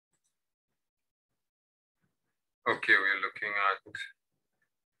Okay, we're looking at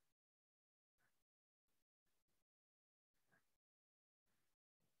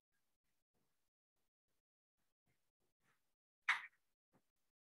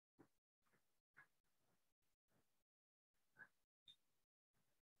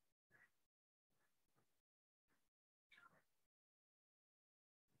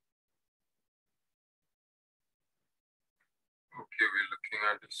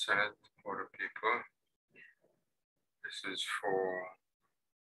the Senate order paper. This is for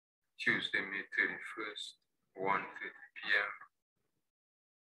Tuesday, May 31st, 1:30 p.m.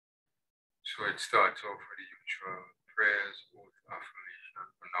 So it starts off with the usual prayers, oath, affirmation,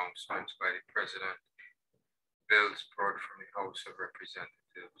 announcements by the President, bills brought from the House of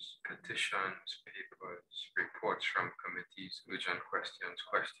Representatives, petitions, papers, reports from committees, urgent questions,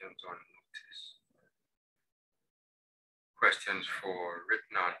 questions on notice, questions for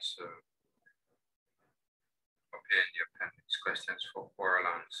written answer, up here in the appendix, questions for oral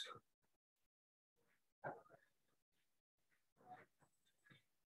answer.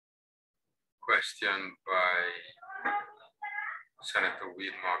 Question by Senator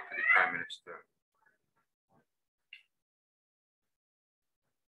Weidmark to the Prime Minister.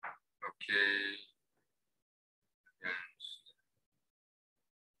 Okay. Against.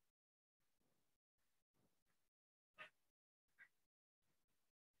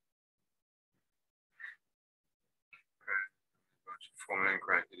 Formally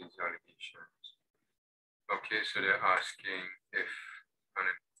granted these allegations. Okay, so they're asking if an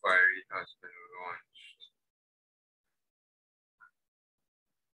inquiry has been launched.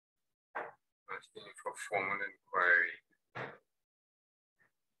 Asking for formal inquiry.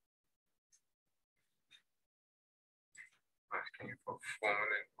 Asking for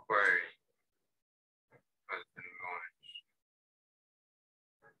formal inquiry has been launched.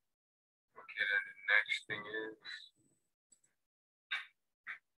 Okay, then the next thing is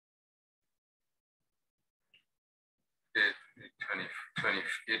the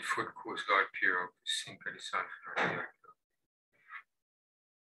 28-foot Coast Guard pirogue to sink at the San Fernando Yacht Club.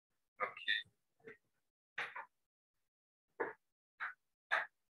 Okay.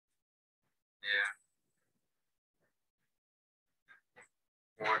 Yeah.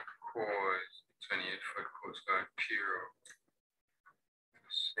 What caused the 28-foot Coast Guard pirogue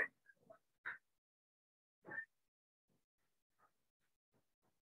to sink?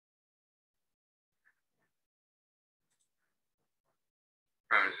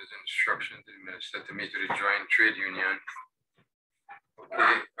 Premises instruction to the minister to meet with the joint trade union.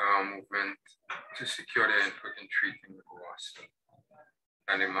 Okay, movement to secure the input in treating the Govt.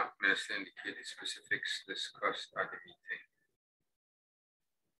 And the minister indicated specifics discussed at the meeting.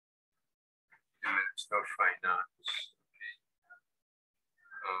 The Minister of Finance. Okay.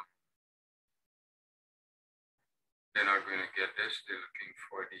 They're not going to get this. They're looking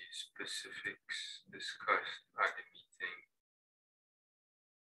for the specifics discussed at the meeting.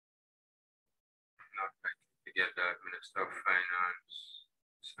 Not likely to get that. Minister of Finance,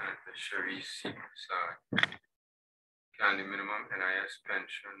 Senator Sharice Prasad. Can the minimum NIS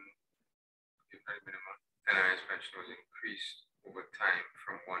pension, was increased over time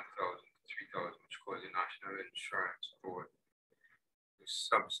from 1,000 to 3,000, which caused the National Insurance Board to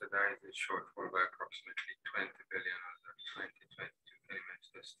subsidize the shortfall by approximately 20 billion as of 2022. Can the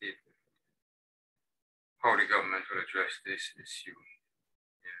minister state how the government will address this issue?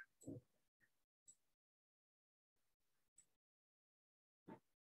 Yeah.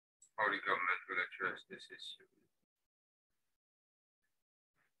 How the government will address this issue?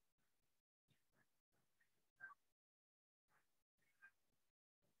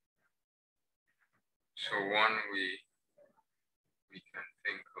 So one way we can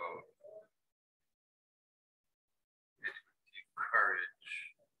think of it would take courage,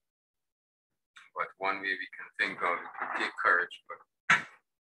 but one way we can think of it would take courage, but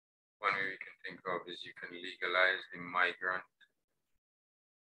one way we can think of is you can legalize the migrant.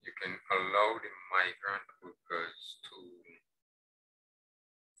 You can allow the migrant workers to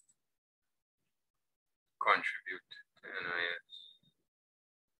contribute to NIS.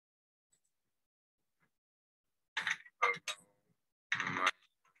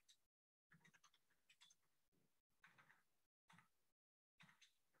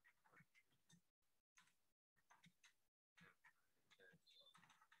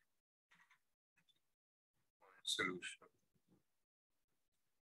 Solution.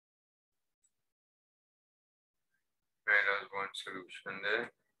 Right, there's one solution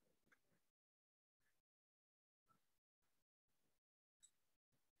there.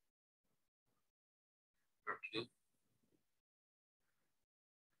 Okay.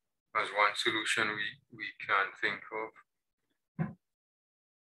 as one solution we can think of.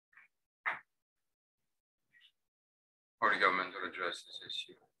 How the government will address this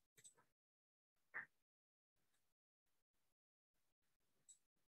issue.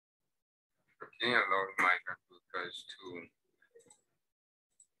 Okay, allow migrant workers to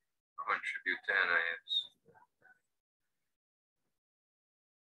contribute to NIS.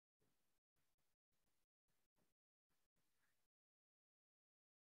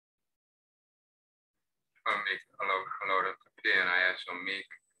 Or allow them to pay NIS or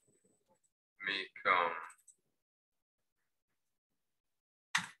make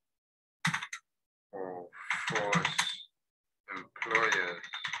or force employers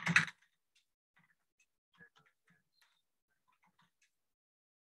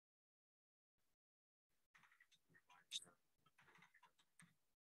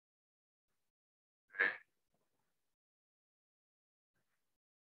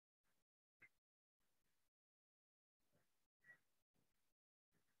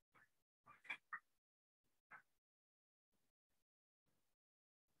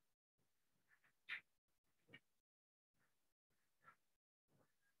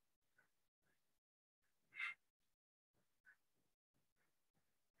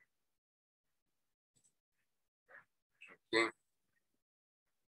Okay.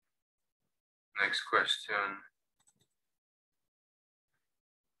 Next question.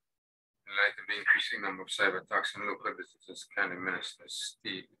 In light of the increasing number of cyber attacks on local businesses, can the minister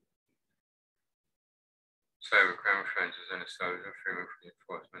state cybercrime offenses and establish a framework for the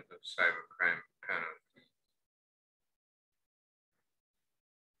enforcement of cybercrime penalties?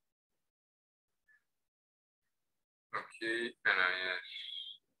 Okay, NIS.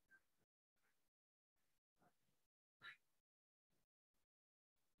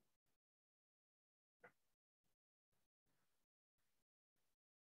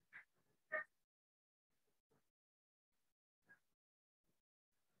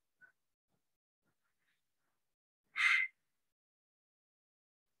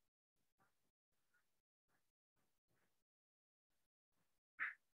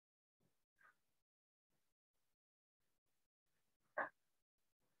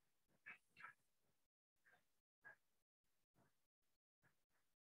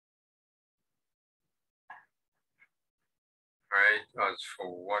 Right, as for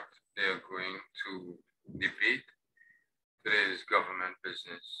what they are going to debate, today is government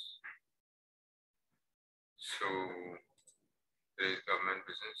business. So today is government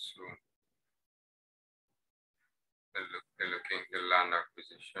business. So they're looking at the land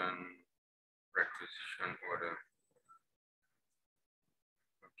acquisition, requisition order.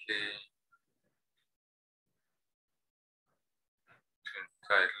 Okay. To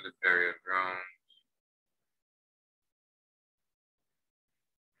entitle the burial ground.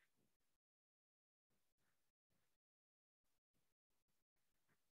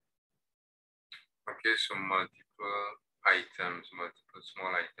 Okay, so multiple items, multiple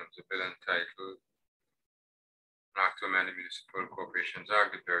small items, the bill entitled an act to amend the Municipal Corporations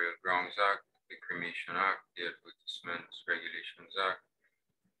Act, the Burial Grounds Act, the Cremation Act, the Advertisements Regulations Act,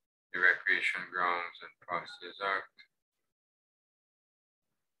 the Recreation Grounds and Process Act.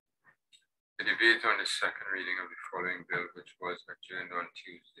 The debate on the second reading of the following bill, which was adjourned on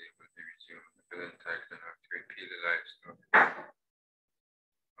Tuesday, will be resumed. The bill entitled an act to repeal the livestock.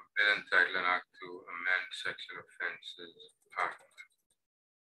 A bill entitled an act to amend Sexual Offences Act.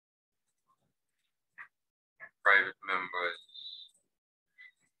 Private members.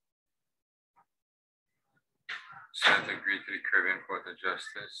 Senate agreed to the Caribbean Court of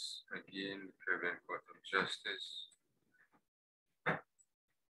Justice. Again, the Caribbean Court of Justice.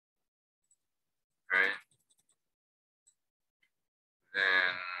 Right.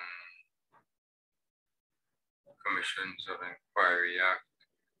 Then Commissions of Inquiry Act.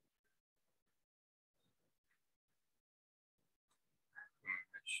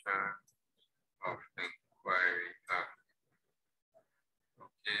 Commission of Inquiry Act.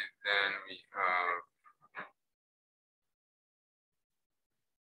 Okay, then we have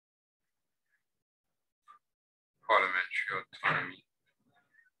parliamentary autonomy.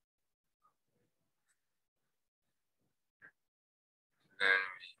 Then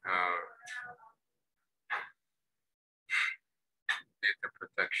we have Data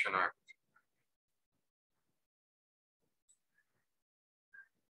Protection Act.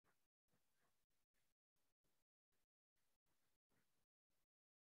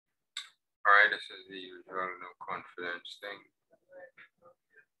 All right, this is the usual no confidence thing.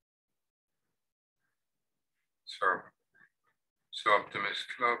 So Optimist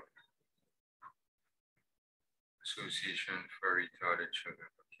Club, Association for Retarded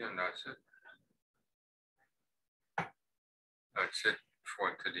Children. and that's it. That's it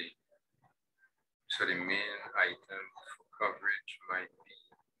for today. So the main item for coverage might be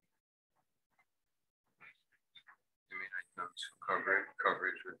the main items for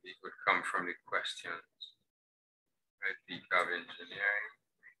coverage would come from the questions. Right, Vikab engineering,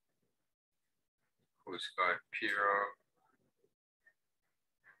 Coast Guard pirogue,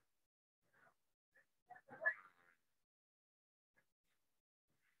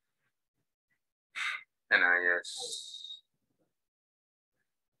 NIS,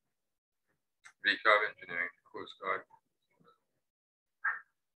 Vikab engineering, Coast Guard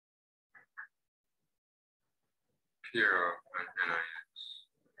pirogue, and NIS.